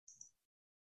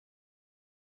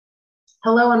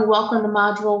Hello and welcome to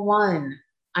Module 1.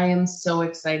 I am so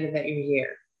excited that you're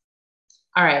here.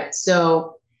 All right,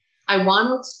 so I want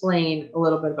to explain a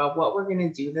little bit about what we're going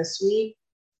to do this week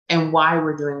and why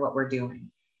we're doing what we're doing.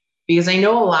 Because I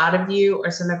know a lot of you are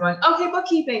sitting there going, okay,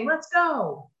 bookkeeping, let's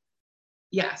go.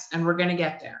 Yes, and we're going to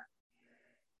get there.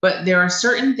 But there are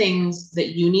certain things that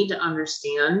you need to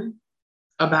understand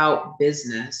about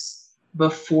business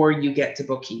before you get to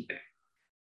bookkeeping.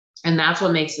 And that's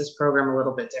what makes this program a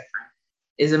little bit different.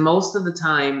 Is that most of the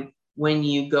time when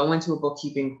you go into a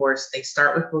bookkeeping course, they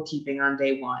start with bookkeeping on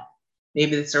day one.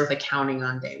 Maybe they start with accounting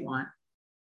on day one.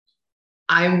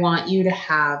 I want you to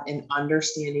have an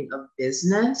understanding of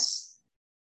business.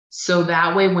 So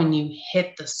that way, when you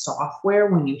hit the software,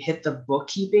 when you hit the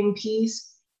bookkeeping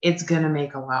piece, it's going to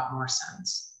make a lot more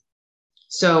sense.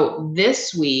 So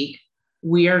this week,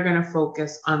 we are going to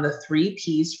focus on the 3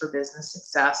 P's for business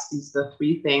success. These are the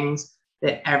 3 things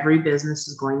that every business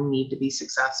is going to need to be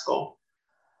successful.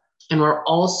 And we're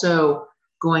also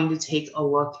going to take a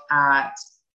look at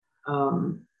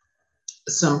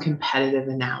some competitive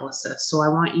analysis. So I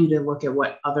want you to look at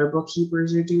what other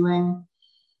bookkeepers are doing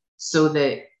so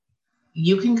that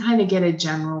you can kind of get a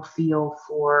general feel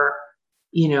for,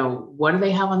 what do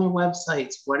they have on their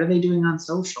websites? What are they doing on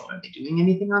social? Are they doing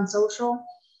anything on social?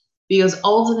 Because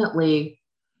ultimately,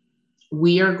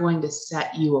 we are going to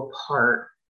set you apart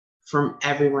from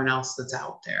everyone else that's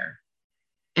out there.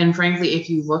 And frankly, if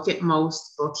you look at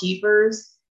most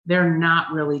bookkeepers, they're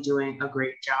not really doing a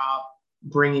great job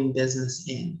bringing business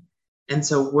in. And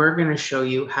so we're going to show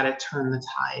you how to turn the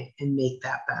tide and make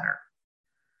that better.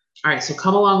 All right, so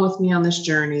come along with me on this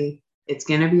journey. It's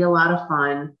going to be a lot of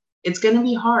fun. It's going to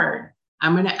be hard.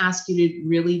 I'm going to ask you to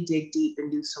really dig deep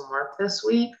and do some work this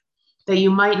week that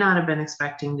you might not have been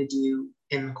expecting to do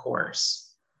in the course.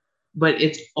 But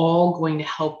it's all going to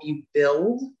help you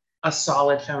build a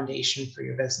solid foundation for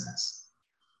your business.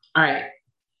 All right,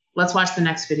 let's watch the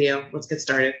next video. Let's get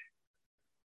started.